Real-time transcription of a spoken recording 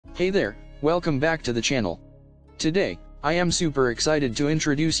Hey there, welcome back to the channel. Today, I am super excited to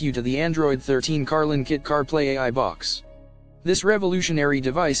introduce you to the Android 13 CarlinKit CarPlay AI box. This revolutionary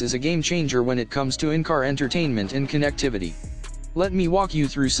device is a game changer when it comes to in-car entertainment and connectivity. Let me walk you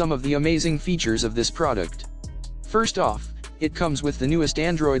through some of the amazing features of this product. First off, it comes with the newest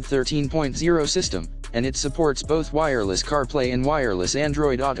Android 13.0 system, and it supports both wireless CarPlay and wireless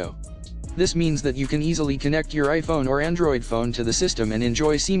Android Auto. This means that you can easily connect your iPhone or Android phone to the system and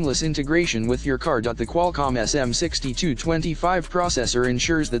enjoy seamless integration with your car. The Qualcomm SM6225 processor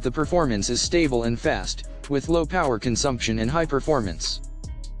ensures that the performance is stable and fast, with low power consumption and high performance.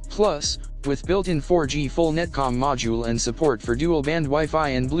 Plus, with built-in 4G full Netcom module and support for dual-band Wi-Fi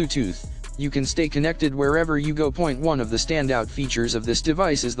and Bluetooth, you can stay connected wherever you go. One of the standout features of this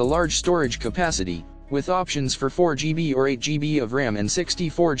device is the large storage capacity, with options for 4GB or 8GB of RAM and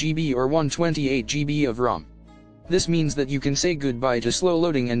 64GB or 128GB of ROM. This means that you can say goodbye to slow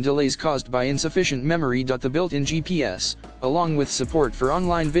loading and delays caused by insufficient memory. The built-in GPS, along with support for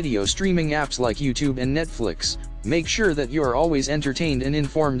online video streaming apps like YouTube and Netflix, make sure that you are always entertained and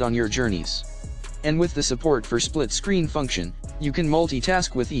informed on your journeys. And with the support for split screen function, you can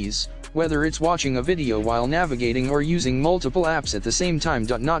multitask with ease, whether it's watching a video while navigating or using multiple apps at the same time.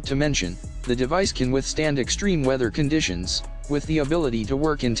 Not to mention, the device can withstand extreme weather conditions, with the ability to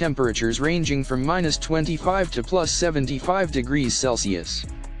work in temperatures ranging from -25 to +75 degrees Celsius.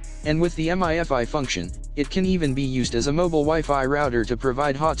 And with the MIFI function, it can even be used as a mobile Wi-Fi router to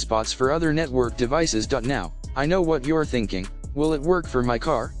provide hotspots for other network devices. Now, I know what you're thinking, will it work for my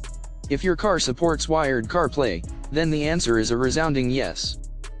car? If your car supports wired CarPlay, then the answer is a resounding yes.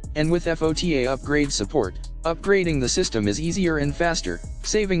 And with FOTA upgrade support, upgrading the system is easier and faster,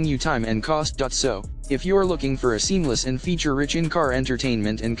 saving you time and cost. So, if you're looking for a seamless and feature-rich in-car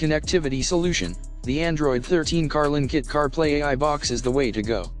entertainment and connectivity solution, the Android 13 CarlinKit CarPlay AI box is the way to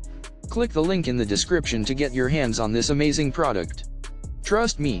go. Click the link in the description to get your hands on this amazing product.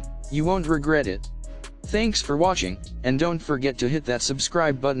 Trust me, you won't regret it. Thanks for watching, and don't forget to hit that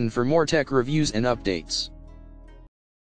subscribe button for more tech reviews and updates.